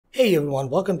Hey everyone,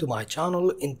 welcome to my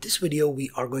channel. In this video, we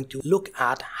are going to look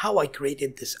at how I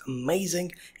created this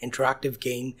amazing interactive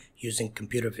game using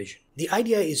computer vision. The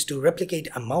idea is to replicate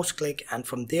a mouse click, and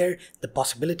from there, the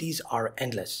possibilities are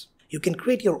endless. You can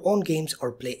create your own games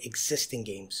or play existing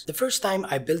games. The first time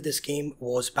I built this game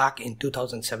was back in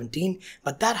 2017,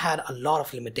 but that had a lot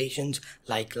of limitations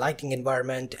like lighting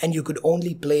environment, and you could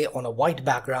only play on a white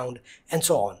background and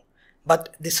so on.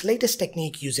 But this latest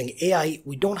technique using AI,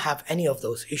 we don't have any of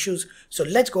those issues, so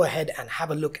let's go ahead and have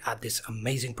a look at this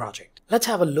amazing project. Let's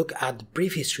have a look at the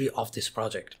brief history of this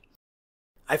project.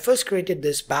 I first created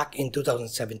this back in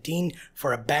 2017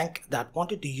 for a bank that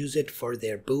wanted to use it for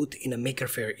their booth in a Maker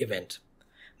Faire event.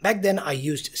 Back then I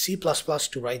used C++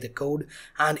 to write the code,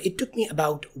 and it took me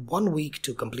about 1 week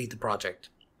to complete the project.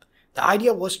 The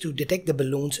idea was to detect the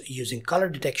balloons using color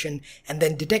detection and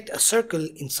then detect a circle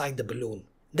inside the balloon.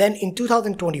 Then in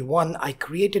 2021, I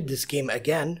created this game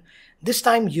again, this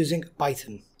time using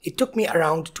Python. It took me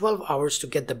around 12 hours to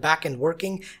get the backend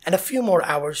working and a few more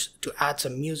hours to add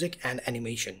some music and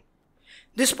animation.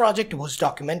 This project was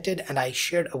documented and I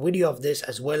shared a video of this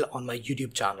as well on my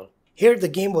YouTube channel. Here the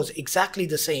game was exactly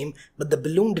the same, but the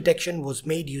balloon detection was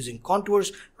made using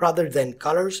contours rather than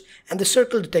colors, and the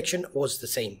circle detection was the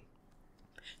same.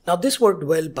 Now this worked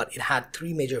well, but it had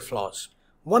 3 major flaws.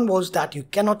 One was that you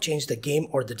cannot change the game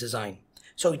or the design.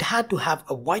 So it had to have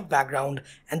a white background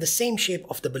and the same shape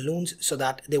of the balloons so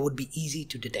that they would be easy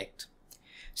to detect.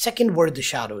 Second were the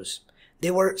shadows. They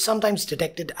were sometimes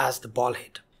detected as the ball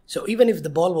hit. So even if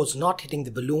the ball was not hitting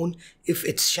the balloon, if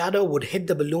its shadow would hit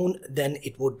the balloon, then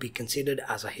it would be considered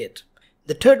as a hit.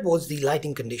 The third was the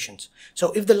lighting conditions.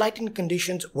 So if the lighting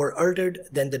conditions were altered,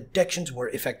 then the detections were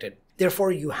affected.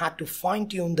 Therefore, you had to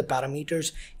fine-tune the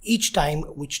parameters each time,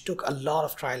 which took a lot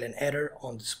of trial and error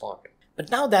on the spot.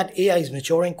 But now that AI is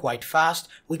maturing quite fast,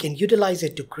 we can utilize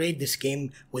it to create this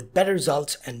game with better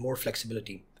results and more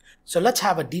flexibility. So let's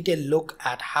have a detailed look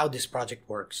at how this project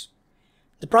works.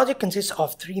 The project consists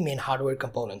of 3 main hardware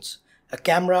components: a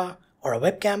camera or a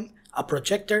webcam, a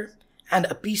projector, and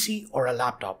a PC or a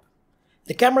laptop.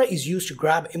 The camera is used to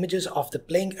grab images of the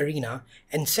playing arena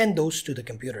and send those to the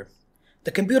computer.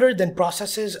 The computer then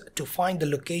processes to find the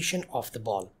location of the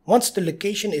ball. Once the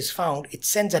location is found, it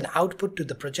sends an output to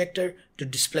the projector to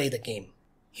display the game.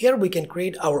 Here we can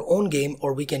create our own game,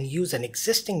 or we can use an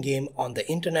existing game on the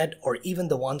internet or even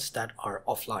the ones that are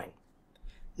offline.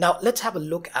 Now let's have a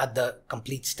look at the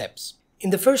complete steps. In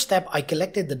the first step, I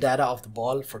collected the data of the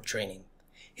ball for training.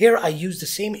 Here I used the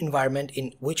same environment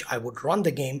in which I would run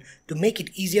the game to make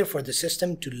it easier for the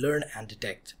system to learn and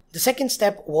detect. The second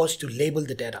step was to label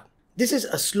the data. This is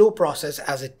a slow process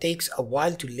as it takes a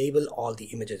while to label all the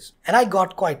images, and I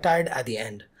got quite tired at the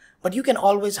end. But you can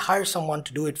always hire someone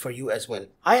to do it for you as well.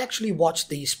 I actually watched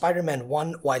the Spider-Man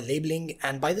 1 while labeling,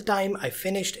 and by the time I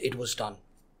finished, it was done.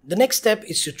 The next step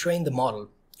is to train the model.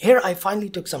 Here I finally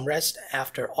took some rest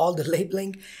after all the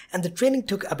labeling, and the training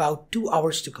took about 2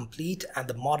 hours to complete, and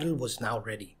the model was now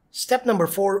ready. Step number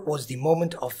 4 was the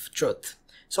moment of truth.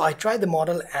 So I tried the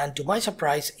model, and to my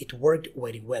surprise, it worked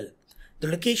very well. The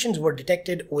locations were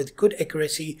detected with good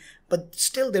accuracy, but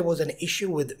still there was an issue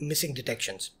with missing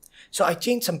detections. So I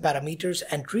changed some parameters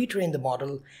and retrained the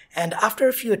model, and after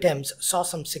a few attempts saw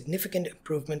some significant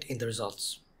improvement in the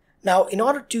results. Now, in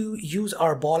order to use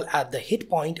our ball at the hit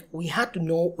point, we had to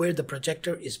know where the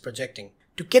projector is projecting.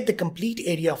 To get the complete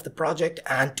area of the project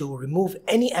and to remove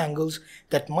any angles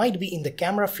that might be in the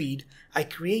camera feed, I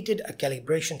created a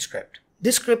calibration script.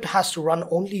 This script has to run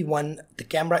only when the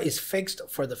camera is fixed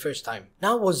for the first time.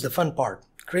 Now was the fun part,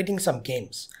 creating some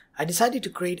games. I decided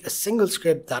to create a single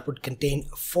script that would contain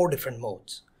 4 different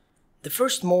modes. The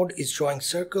first mode is drawing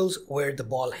circles where the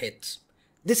ball hits.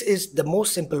 This is the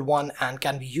most simple one and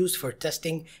can be used for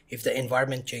testing if the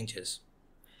environment changes.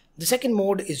 The second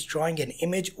mode is drawing an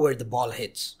image where the ball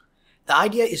hits. The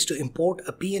idea is to import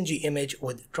a PNG image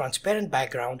with transparent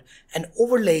background and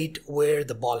overlay it where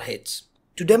the ball hits.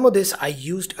 To demo this, I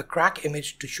used a crack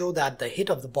image to show that the hit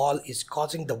of the ball is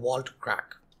causing the wall to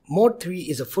crack. Mode 3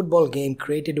 is a football game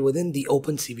created within the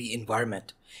OpenCV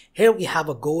environment. Here we have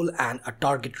a goal and a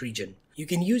target region. You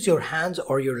can use your hands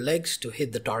or your legs to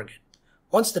hit the target.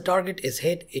 Once the target is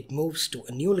hit, it moves to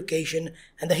a new location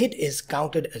and the hit is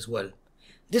counted as well.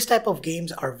 This type of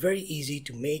games are very easy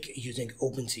to make using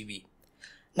OpenCV.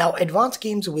 Now, advanced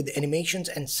games with animations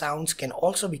and sounds can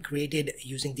also be created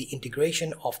using the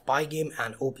integration of Pygame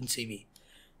and OpenCV.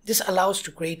 This allows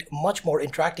to create much more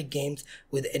interactive games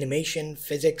with animation,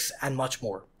 physics, and much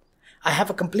more. I have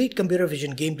a complete computer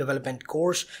vision game development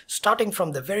course starting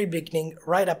from the very beginning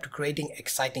right up to creating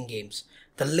exciting games.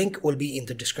 The link will be in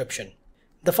the description.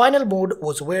 The final mode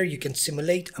was where you can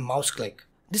simulate a mouse click.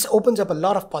 This opens up a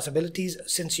lot of possibilities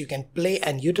since you can play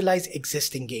and utilize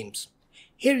existing games.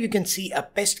 Here you can see a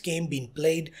pest game being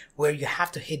played where you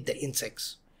have to hit the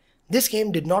insects. This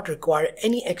game did not require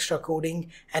any extra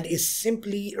coding and is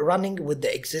simply running with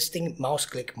the existing mouse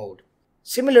click mode.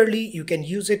 Similarly, you can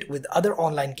use it with other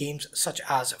online games such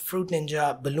as Fruit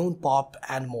Ninja, Balloon Pop,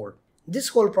 and more. This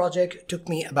whole project took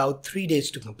me about 3 days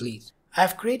to complete. I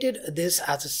have created this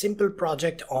as a simple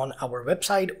project on our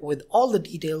website with all the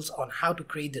details on how to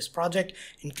create this project,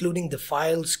 including the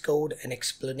files, code, and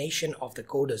explanation of the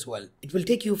code as well. It will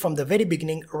take you from the very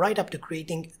beginning right up to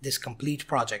creating this complete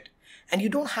project. And you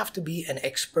don't have to be an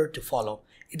expert to follow.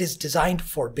 It is designed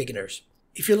for beginners.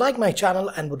 If you like my channel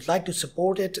and would like to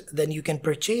support it, then you can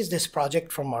purchase this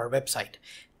project from our website.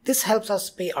 This helps us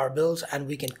pay our bills and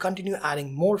we can continue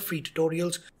adding more free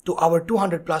tutorials to our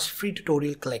 200 plus free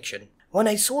tutorial collection. When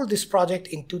I sold this project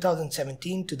in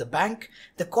 2017 to the bank,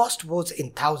 the cost was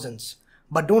in thousands.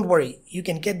 But don't worry, you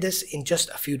can get this in just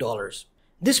a few dollars.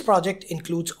 This project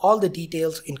includes all the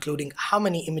details, including how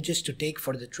many images to take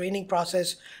for the training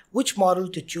process, which model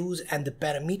to choose, and the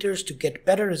parameters to get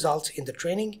better results in the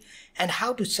training, and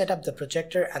how to set up the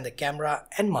projector and the camera,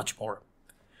 and much more.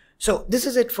 So this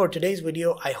is it for today's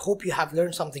video. I hope you have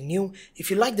learned something new.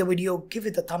 If you liked the video, give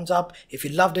it a thumbs up. If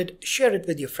you loved it, share it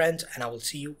with your friends, and I will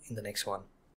see you in the next one.